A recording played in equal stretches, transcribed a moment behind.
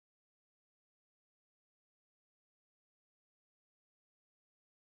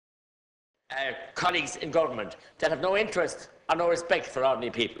colleagues in government that have no interest or no respect for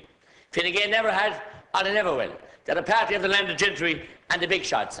ordinary people. Fine Gael never had, or they never will. They're a party of the landed gentry and the big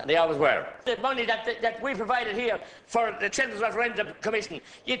shots, and they always were. The money that we provided here for the Children's Referendum Commission,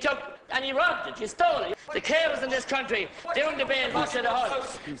 you took and you robbed it, you stole it. The carers in this country, during the bail march of the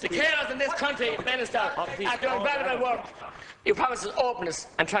House, the carers in this country, Minister, are doing valuable work. You promised us openness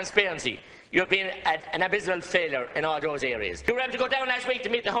and transparency. You've been an abysmal failure in all those areas. You were able to go down last week to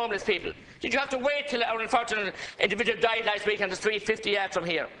meet the homeless people. Did you have to wait till our unfortunate individual died last week on the street 50 yards from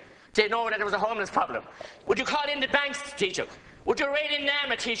here to know that there was a homeless problem? Would you call in the banks, Taoiseach? Would you rein in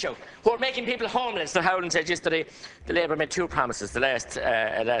Nama, Taoiseach, who are making people homeless? The Howland said yesterday the Labour made 2 promises, the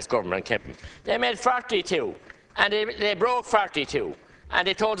last government kept them. They made 42, and they broke 42. And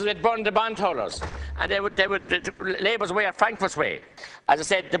they told us they'd burn the bondholders. And Labour's way or Frankfurt's way. As I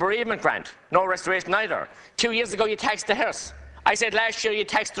said, the bereavement grant, no restoration either. 2 years ago you taxed the hearse. I said last year you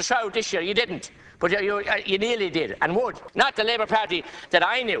taxed the shroud, this year you didn't. But you nearly did, and would. Not the Labour Party that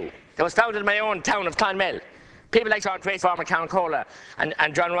I knew, that was founded in my own town of Clonmel. People like Sean Tracy, former Count Cola,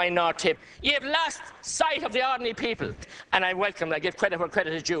 and John Ryan North Tip. You have lost sight of the ordinary people. And I welcome them, I give credit where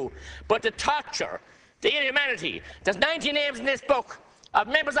credit is due. But the torture, the inhumanity, there's 90 names in this book of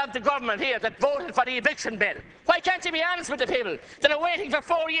members of the government here that voted for the eviction bill. Why can't you be honest with the people that are waiting for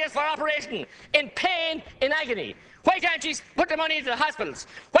 4 years for operation, in pain, in agony? Why can't you put the money into the hospitals?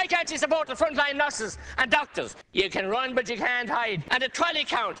 Why can't you support the frontline nurses and doctors? You can run, but you can't hide. And the trolley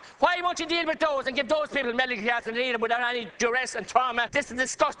count, why won't you deal with those and give those people medical care and need them without any duress and trauma? This is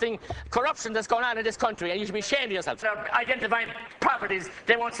disgusting corruption that's going on in this country, and you should be ashamed of yourself. They're identifying properties,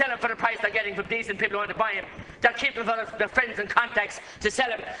 they won't sell them for the price they're getting from decent people who want to buy them. They'll keep them for their friends and contacts to sell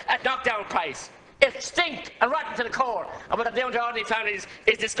them at knockdown price. It stinks and rotten to the core. And what they're doing to ordinary families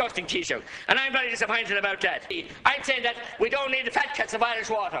is disgusting, Taoiseach. And I'm very disappointed about that. I'm saying that we don't need the fat cats of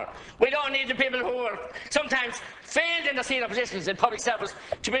Irish water. We don't need the people who are sometimes failed in their senior positions in public service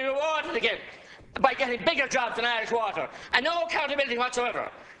to be rewarded again by getting bigger jobs than Irish water. And no accountability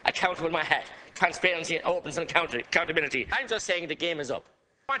whatsoever. Accountable my hat. Transparency, openness and accountability. I'm just saying the game is up.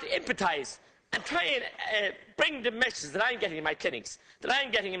 I want to empathise and try and bring the messages that I'm getting in my clinics, that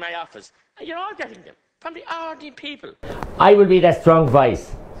I'm getting in my office, and you're all getting them from the ordinary people. I will be that strong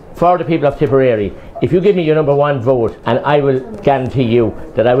voice for the people of Tipperary if you give me your #1 vote, and I will guarantee you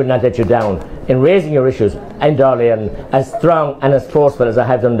that I will not let you down in raising your issues and Darlene as strong and as forceful as I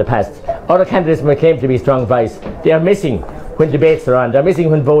have done in the past. Other candidates may claim to be strong voice. They are missing when debates are on, they're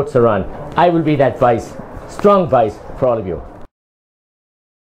missing when votes are on. I will be that voice, strong voice for all of you.